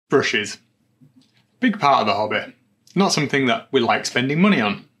Brushes. Big part of the hobby. Not something that we like spending money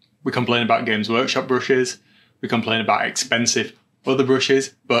on. We complain about Games Workshop brushes, we complain about expensive other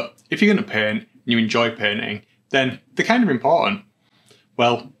brushes, but if you're going to paint and you enjoy painting, then they're kind of important.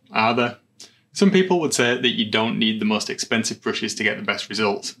 Well, are they? Some people would say that you don't need the most expensive brushes to get the best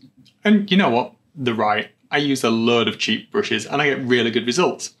results. And you know what? They're right. I use a load of cheap brushes and I get really good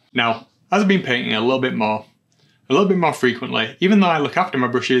results. Now, as I've been painting a little bit more frequently, even though I look after my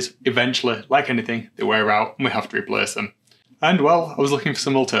brushes, eventually, like anything, they wear out and we have to replace them. And well, I was looking for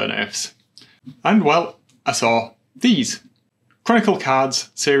some alternatives. And well, I saw these. Chronicle Cards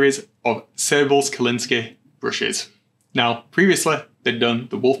series of Sable's Kolinsky brushes. Now, previously, they'd done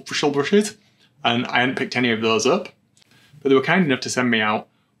the wolf bristle brushes, and I hadn't picked any of those up, but they were kind enough to send me out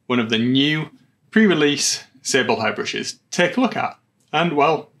one of the new pre-release Sable hair brushes to take a look at. And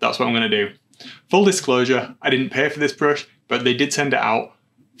well, that's what I'm going to do. Full disclosure, I didn't pay for this brush, but they did send it out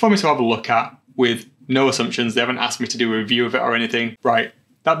for me to have a look at with no assumptions. They haven't asked me to do a review of it or anything. Right,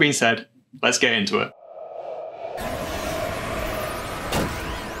 that being said, let's get into it.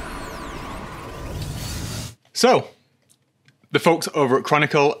 So, the folks over at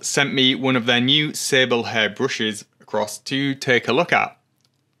Chronicle sent me one of their new Sable hair brushes across to take a look at.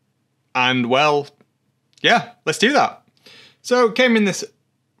 And well, yeah, let's do that. So it came in this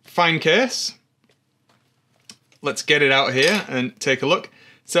fine case. Let's get it out here and take a look.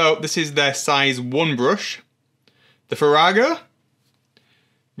 So this is their size 1 brush. The Farrago.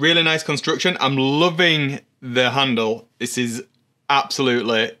 Really nice construction. I'm loving the handle. This is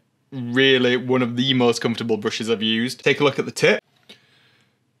absolutely really one of the most comfortable brushes I've used. Take a look at the tip.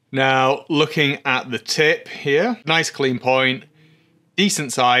 Now, looking at the tip here, nice clean point,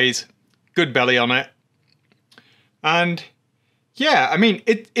 decent size, good belly on it. And yeah, I mean,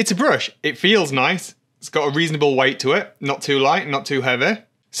 it's a brush. It feels nice. It's got a reasonable weight to it, not too light, not too heavy.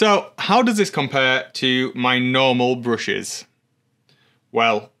 So how does this compare to my normal brushes?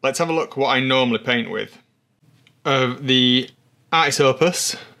 Well, let's have a look what I normally paint with. Of the Artis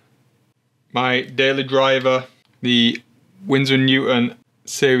Opus, my daily driver, the Winsor & Newton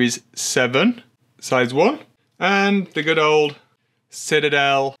Series 7, size 1, and the good old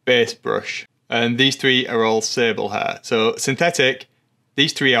Citadel base brush. And these three are all Sable hair. So synthetic,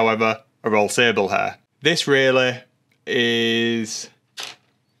 these three, however, are all Sable hair. This really is,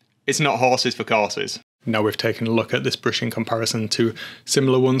 it's not horses for courses. Now we've taken a look at this brush in comparison to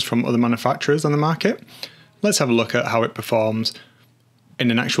similar ones from other manufacturers on the market. Let's have a look at how it performs in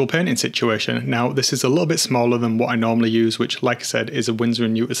an actual painting situation. Now, this is a little bit smaller than what I normally use, which, like I said, is a Winsor &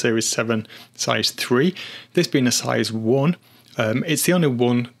 Newton Series 7 size 3. This being a size 1, it's the only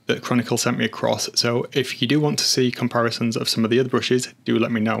one that Chronicle sent me across, so if you do want to see comparisons of some of the other brushes, do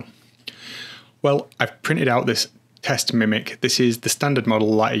let me know. Well, I've printed out this test mimic. This is the standard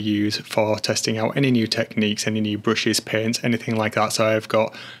model that I use for testing out any new techniques, any new brushes, paints, anything like that, so I've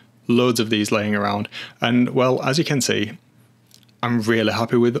got loads of these laying around. And well, as you can see, I'm really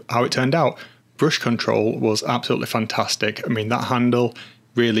happy with how it turned out. Brush control was absolutely fantastic. I mean, that handle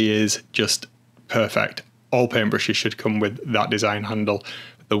really is just perfect. All paintbrushes should come with that design handle.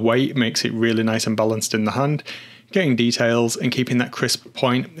 The weight makes it really nice and balanced in the hand. Getting details and keeping that crisp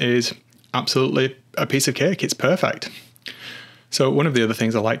point is absolutely a piece of cake. It's perfect. So one of the other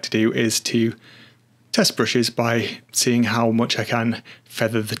things I like to do is to test brushes by seeing how much I can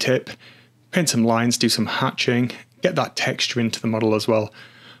feather the tip, paint some lines, do some hatching, get that texture into the model as well.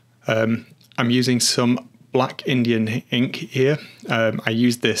 I'm using some black Indian ink here. I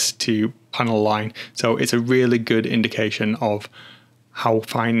use this to panel line, so it's a really good indication of how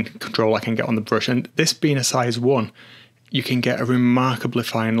fine control I can get on the brush. And this being a size 1, you can get a remarkably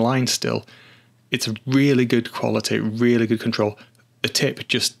fine line still. It's a really good quality, really good control. The tip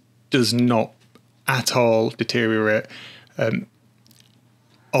just does not at all deteriorate.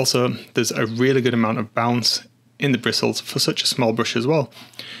 Also, there's a really good amount of bounce in the bristles for such a small brush as well.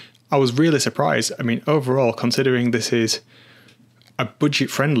 I was really surprised. I mean, overall, considering this is a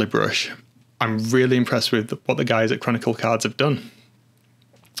budget-friendly brush, I'm really impressed with what the guys at Chronicle Cards have done.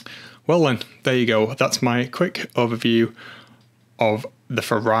 Well then, there you go. That's my quick overview of the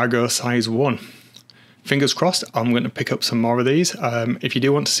Farrago size 1. Fingers crossed, I'm going to pick up some more of these. If you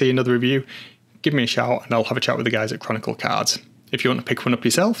do want to see another review, give me a shout and I'll have a chat with the guys at Chronicle Cards. If you want to pick one up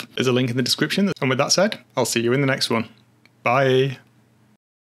yourself, there's a link in the description. And with that said, I'll see you in the next one. Bye.